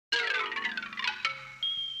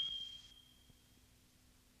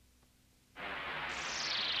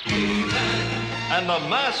and the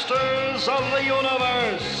masters of the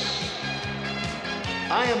universe.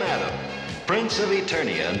 I am Adam, Prince of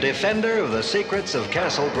Eternia and defender of the secrets of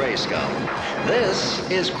Castle Grayskull. This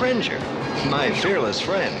is Cringer, my fearless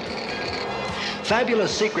friend.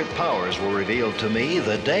 Fabulous secret powers were revealed to me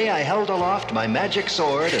the day I held aloft my magic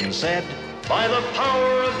sword and said, "By the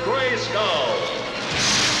power of Grayskull,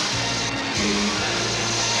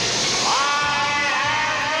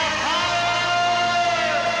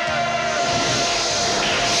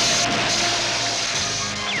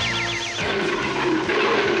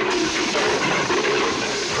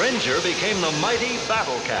 Cringer became the mighty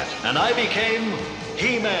Battle Cat, and I became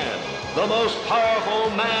He-Man, the most powerful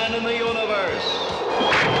man in the universe.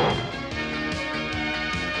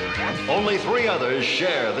 Only 3 others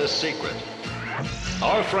share this secret.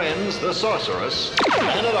 Our friends, the Sorceress,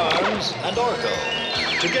 Man-at-Arms, and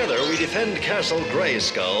Orko. Together, we defend Castle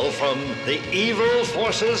Grayskull from the evil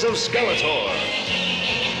forces of Skeletor.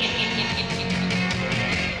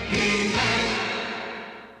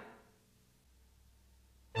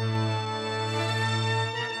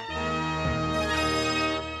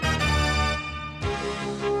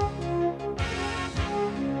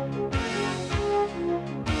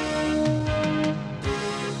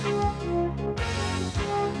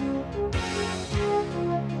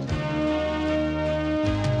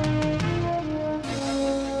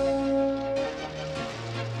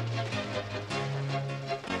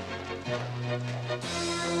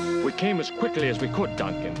 We came as quickly as we could,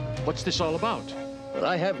 Duncan. What's this all about? Well,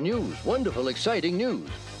 I have news. Wonderful, exciting news.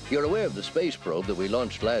 You're aware of the space probe that we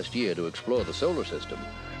launched last year to explore the solar system.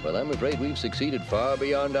 Well, I'm afraid we've succeeded far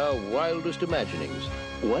beyond our wildest imaginings.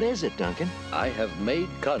 What is it, Duncan? I have made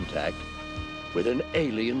contact with an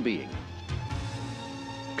alien being.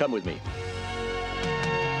 Come with me.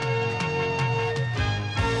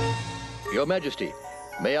 Your Majesty,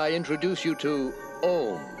 may I introduce you to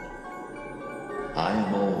Om? I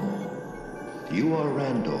am Om. You are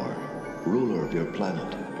Randor, ruler of your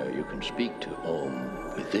planet. You can speak to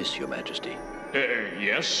Om with this, Your Majesty.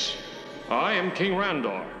 Yes. I am King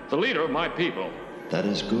Randor, the leader of my people. That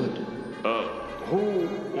is good.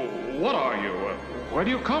 What are you? Where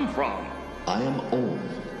do you come from? I am Om.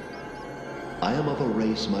 I am of a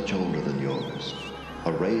race much older than yours.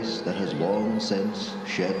 A race that has long since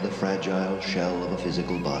shed the fragile shell of a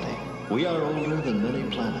physical body. We are older than many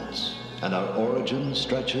planets, and our origin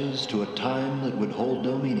stretches to a time that would hold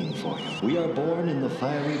no meaning for you. We are born in the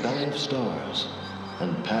fiery belly of stars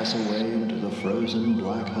and pass away into the frozen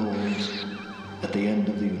black holes at the end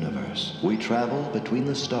of the universe. We travel between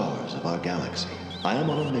the stars of our galaxy. I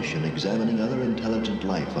am on a mission examining other intelligent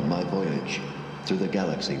life on my voyage through the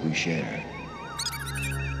galaxy we share.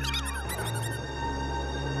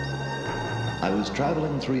 I was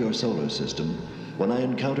traveling through your solar system when I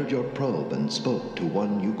encountered your probe and spoke to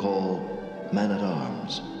one you call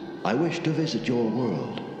Man-at-Arms. I wish to visit your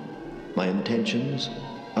world. My intentions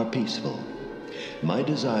are peaceful. My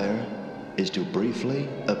desire is to briefly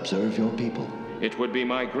observe your people. It would be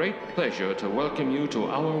my great pleasure to welcome you to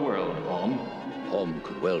our world, Om. Om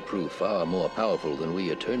could well prove far more powerful than we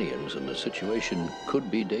Eternians, and the situation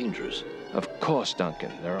could be dangerous. Of course,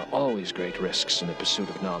 Duncan. There are always great risks in the pursuit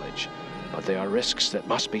of knowledge, but they are risks that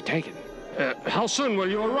must be taken. How soon will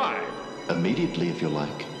you arrive? Immediately, if you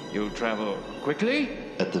like. You travel quickly?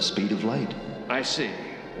 At the speed of light. I see.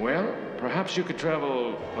 Well, perhaps you could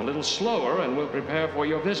travel a little slower and we'll prepare for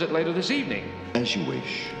your visit later this evening. As you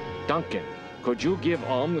wish. Duncan, could you give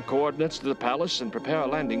Om the coordinates to the palace and prepare a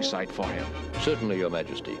landing site for him? Certainly, Your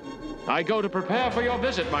Majesty. I go to prepare for your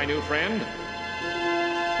visit, my new friend.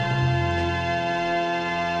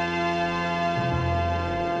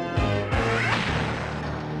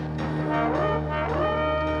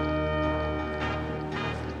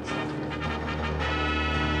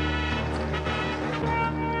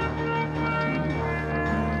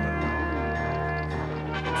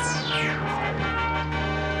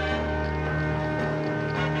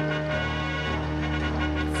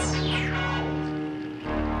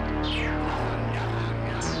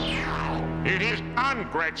 It is done,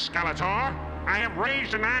 great Skeletor. I have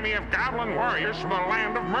raised an army of goblin warriors from the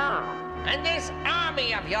land of Mer. And this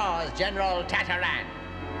army of yours, General Tataran,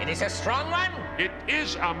 it is a strong one? It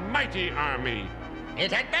is a mighty army.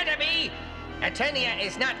 It had better be. Eternia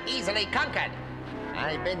is not easily conquered.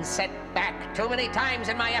 I've been set back too many times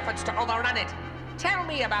in my efforts to overrun it. Tell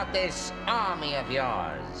me about this army of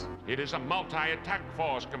yours. It is a multi-attack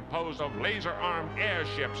force composed of laser-armed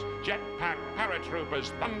airships, jetpack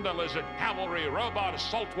paratroopers, thunder lizard cavalry, robot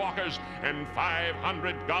assault walkers, and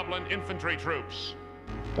 500 goblin infantry troops.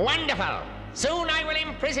 Wonderful! Soon I will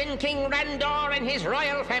imprison King Randor and his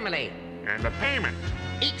royal family. And the payment?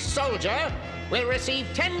 Each soldier will receive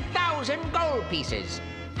 10,000 gold pieces,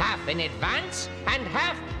 half in advance and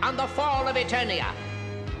half on the fall of Eternia.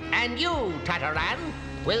 And you, Tataran,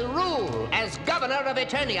 will rule as governor of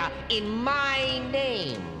Eternia in my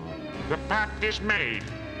name. The pact is made.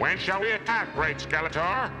 When shall we attack, great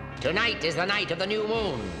Skeletor? Tonight is the night of the new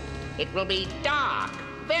moon. It will be dark,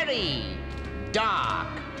 very dark.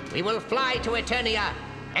 We will fly to Eternia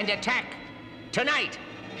and attack tonight.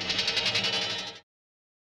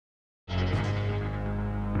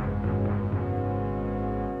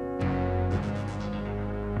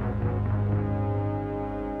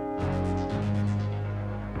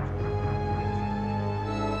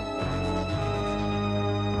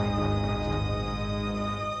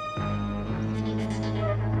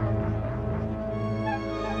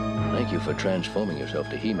 Thank you for transforming yourself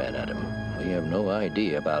to He-Man, Adam. We have no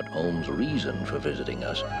idea about Ohm's reason for visiting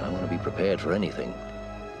us. I want to be prepared for anything.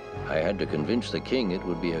 I had to convince the king it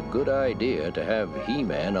would be a good idea to have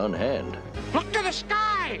He-Man on hand. Look to the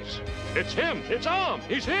skies! It's him! It's Ohm!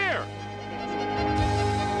 He's here!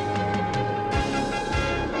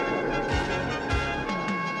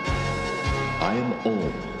 I am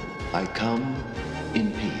Ohm. I come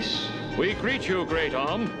in peace. We greet you, great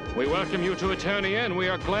Ohm. We welcome you to Eternia, and we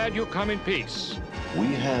are glad you come in peace. We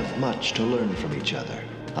have much to learn from each other.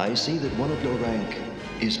 I see that one of your rank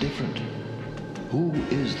is different. Who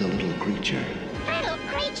is the little creature? Little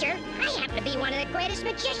creature? I happen to be one of the greatest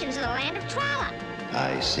magicians in the land of Trollop.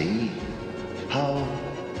 I see. How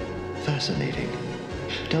fascinating.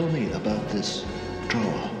 Tell me about this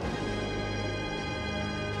draw.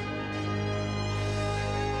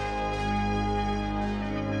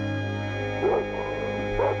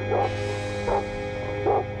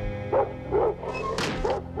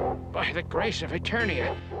 By the grace of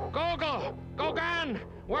Eternia. Gogol! Gogan!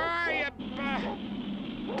 Where are you?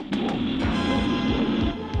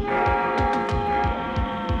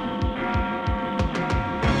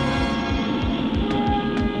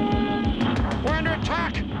 We're under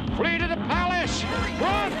attack! Flee to the palace!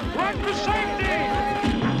 Run! Run for safety!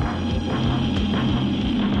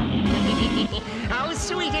 How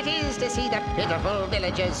sweet it is to see the pitiful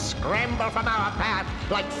villagers scramble from our path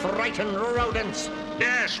like frightened rodents.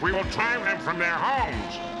 Yes, we will drive them from their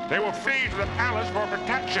homes. They will flee to the palace for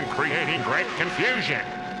protection, creating great confusion.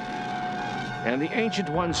 And the Ancient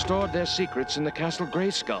Ones stored their secrets in the Castle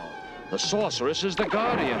Grayskull. The sorceress is the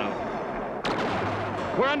guardian of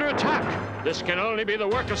them. We're under attack. This can only be the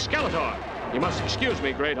work of Skeletor. You must excuse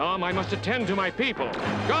me, Great Ohm. I must attend to my people.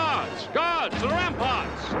 Guards! Guards! To the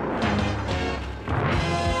ramparts!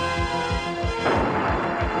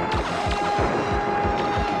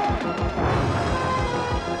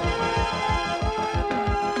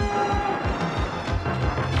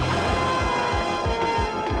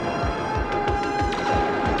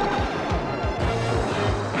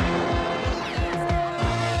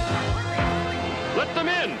 Let them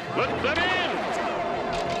in! Let them in!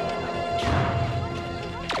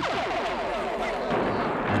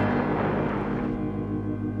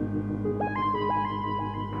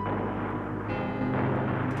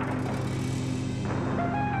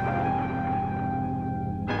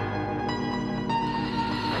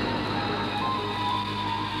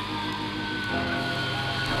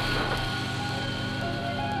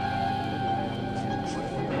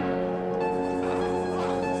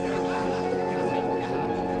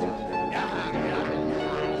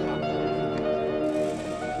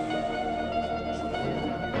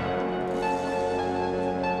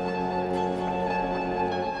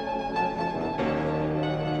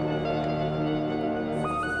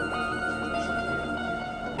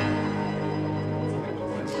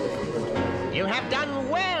 You have done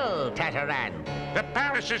well, Tataran. The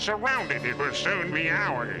palace is surrounded. It will soon be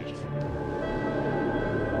ours.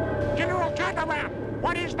 General Tataran,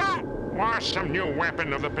 what is that? Why, some new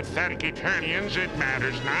weapon of the pathetic Eternians. It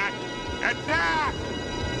matters not. Attack!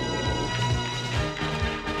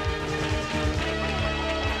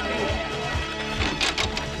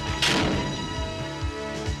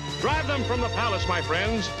 Drive them from the palace, my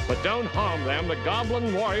friends, but don't harm them. The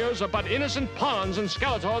goblin warriors are but innocent pawns in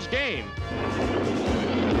Skeletor's game.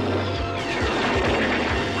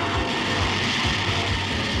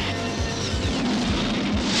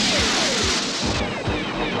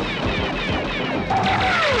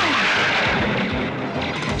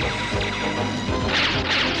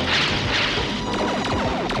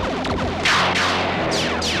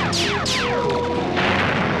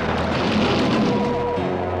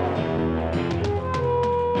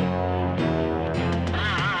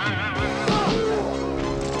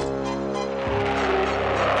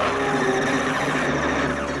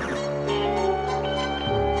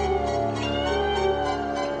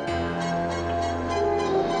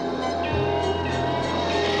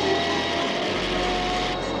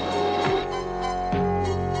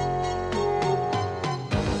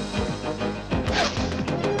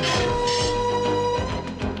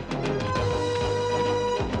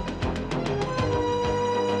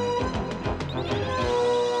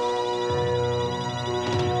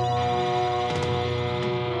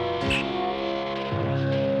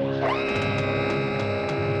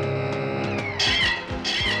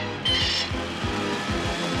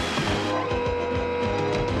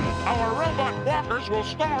 robot walkers will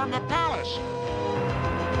storm the palace.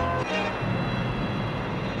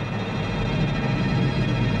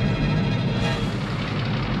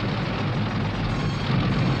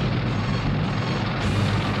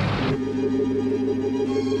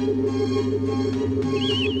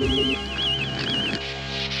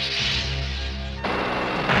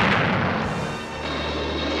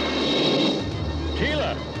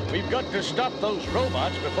 We've got to stop those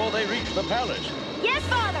robots before they reach the palace. Yes,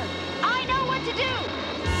 Father! I know what to do!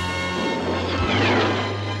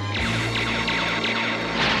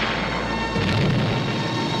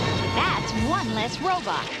 That's one less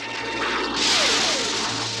robot.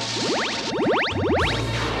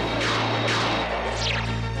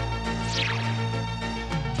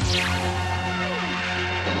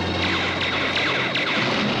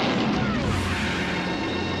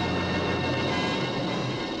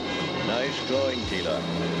 Nice going, Tila.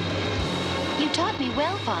 You taught me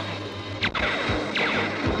well, Father.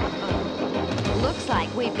 Looks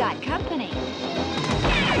like we've got company.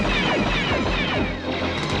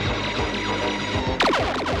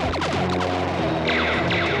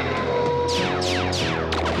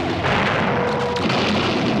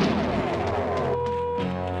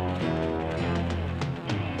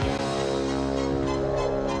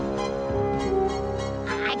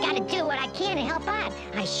 I gotta do what I can to help out.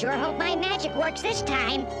 I sure hope my magic works this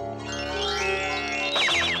time.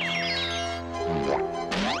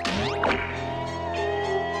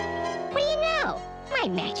 What do you know? My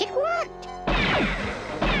magic worked.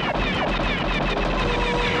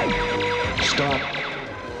 Stop.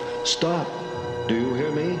 Stop. Do you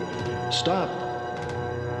hear me? Stop.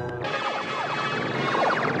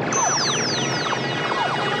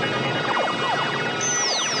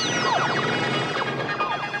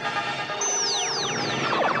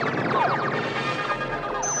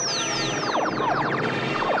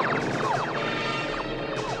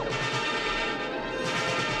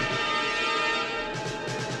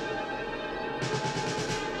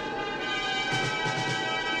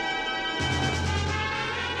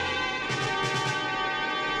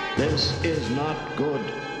 This is not good.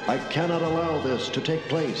 I cannot allow this to take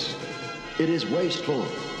place. It is wasteful.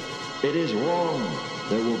 It is wrong.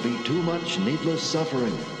 There will be too much needless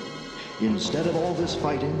suffering. Instead of all this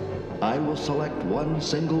fighting, I will select one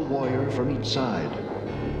single warrior from each side.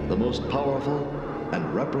 The most powerful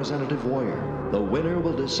and representative warrior. The winner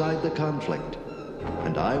will decide the conflict,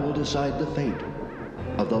 and I will decide the fate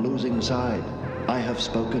of the losing side. I have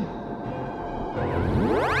spoken.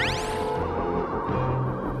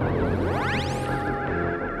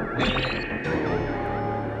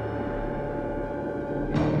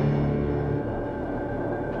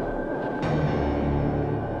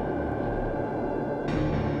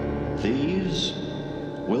 These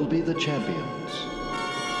will be the champions.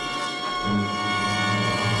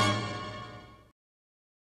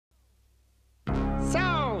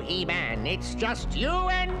 So, He-Man, it's just you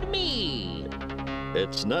and me.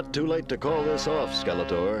 It's not too late to call this off,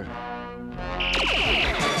 Skeletor.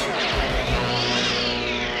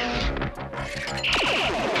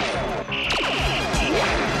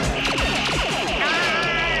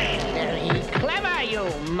 Very clever, you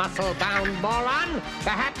muscle-bound moron.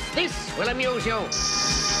 Perhaps this will amuse you.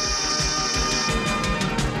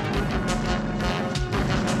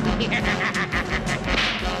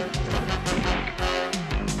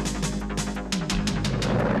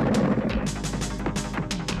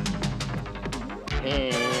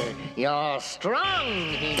 You're strong,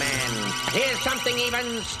 He-Man. Here's something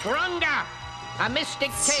even stronger. A mystic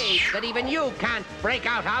cage that even you can't break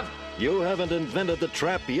out of. You haven't invented the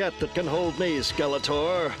trap yet that can hold me,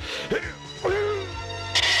 Skeletor.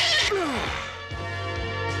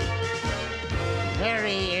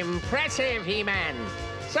 Very impressive, He-Man.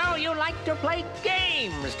 So you like to play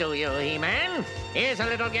games, do you, He-Man? Here's a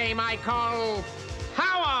little game I call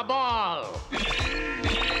Powerball.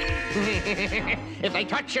 If they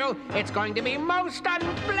touch you, it's going to be most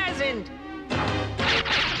unpleasant.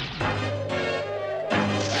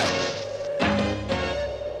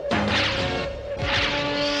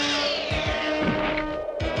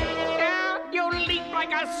 You leap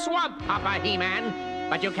like a swamp hopper, He-Man,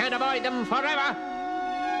 but you can't avoid them forever.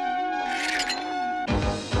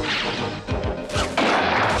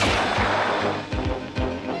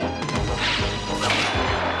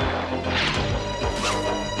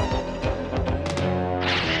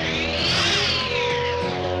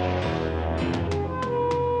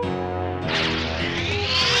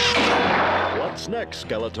 What's next,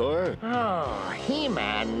 Skeletor? Oh,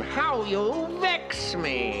 He-Man, how you vex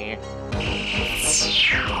me.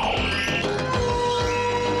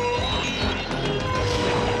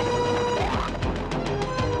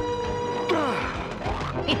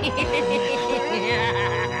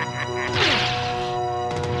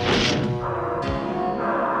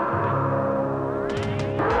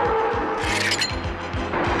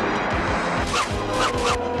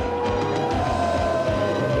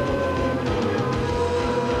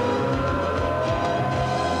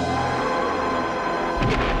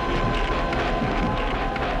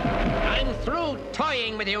 I'm through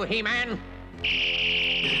toying with you, He-Man.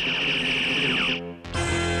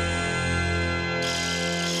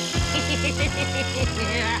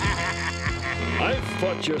 I've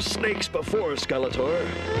fought your snakes before, Skeletor.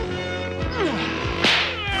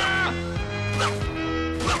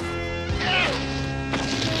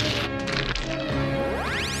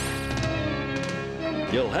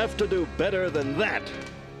 You'll have to do better than that.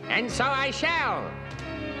 And so I shall.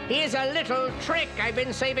 Here's a little trick I've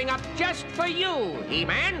been saving up just for you,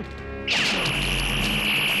 He-Man.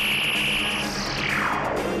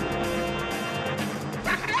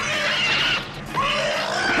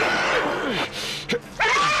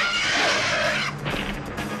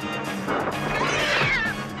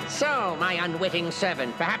 So, my unwitting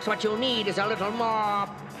servant, perhaps what you need is a little more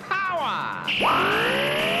power.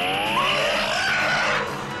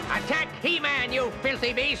 Attack He-Man, you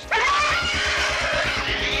filthy beast!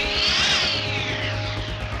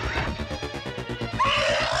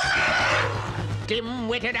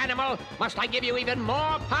 Dim-witted animal, must I give you even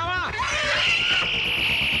more power?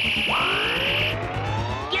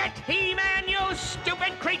 Get He-Man, you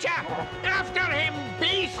stupid creature! After him,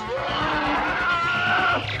 beast!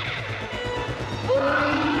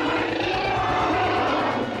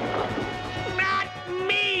 Not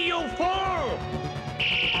me, you fool!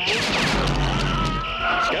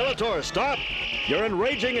 Skeletor, stop! You're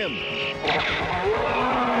enraging him!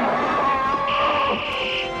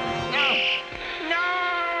 No!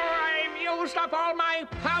 I've used up all my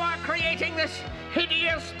power creating this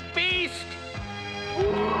hideous beast!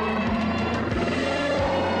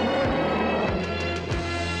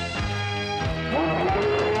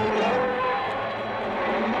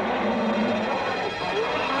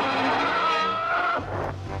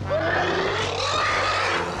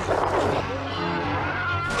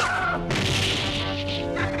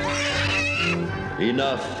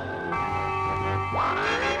 Enough.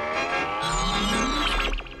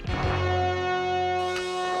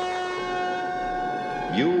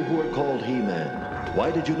 You who are called He-Man,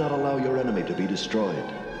 why did you not allow your enemy to be destroyed?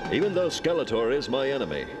 Even though Skeletor is my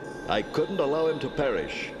enemy, I couldn't allow him to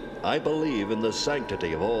perish. I believe in the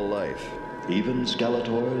sanctity of all life. Even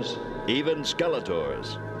Skeletor's? Even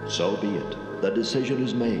Skeletor's. So be it. The decision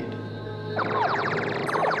is made.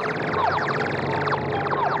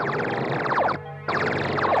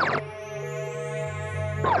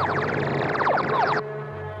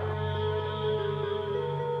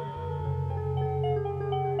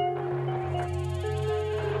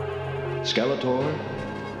 Skeletor,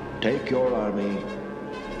 take your army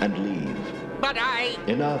and leave. But I...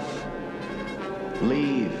 Enough.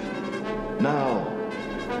 Leave. Now.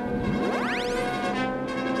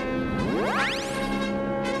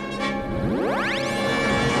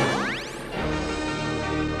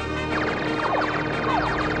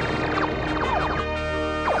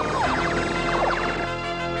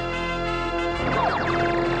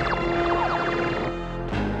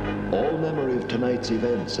 All memory of tonight's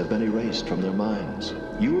events have been erased from their minds.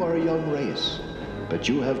 You are a young race, but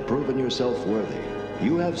you have proven yourself worthy.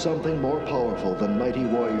 You have something more powerful than mighty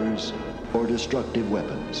warriors or destructive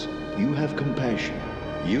weapons. You have compassion.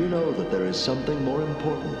 You know that there is something more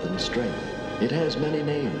important than strength. It has many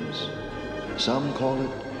names. Some call it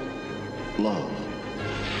love.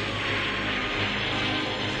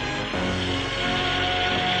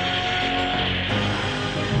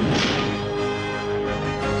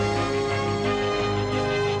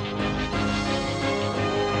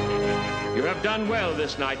 You have done well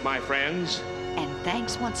this night, my friends. And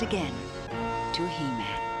thanks once again to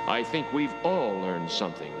He-Man. I think we've all learned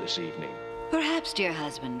something this evening. Perhaps, dear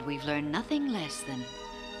husband, we've learned nothing less than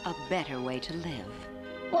a better way to live.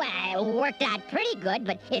 Well, it worked out pretty good,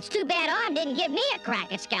 but it's too bad Arm didn't give me a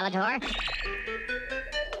crack at Skeletor.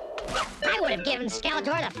 I would have given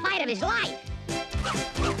Skeletor the fight of his life.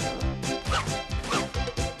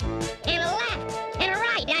 And a left, and a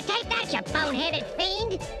right. Now take that, you bone-headed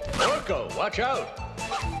fiend. Orko, watch out!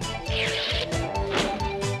 Hey,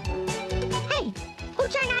 who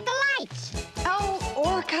turned out the lights? Oh,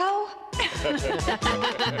 Orko?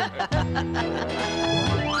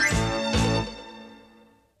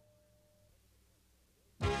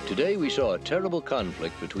 Today we saw a terrible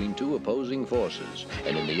conflict between two opposing forces,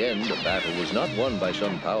 and in the end, the battle was not won by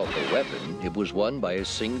some powerful weapon, it was won by a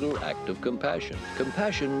single act of compassion.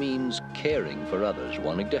 Compassion means caring for others,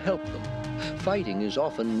 wanting to help them. Fighting is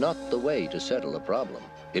often not the way to settle a problem.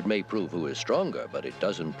 It may prove who is stronger, but it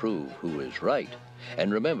doesn't prove who is right.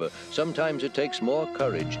 And remember, sometimes it takes more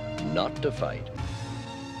courage not to fight.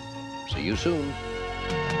 See you soon.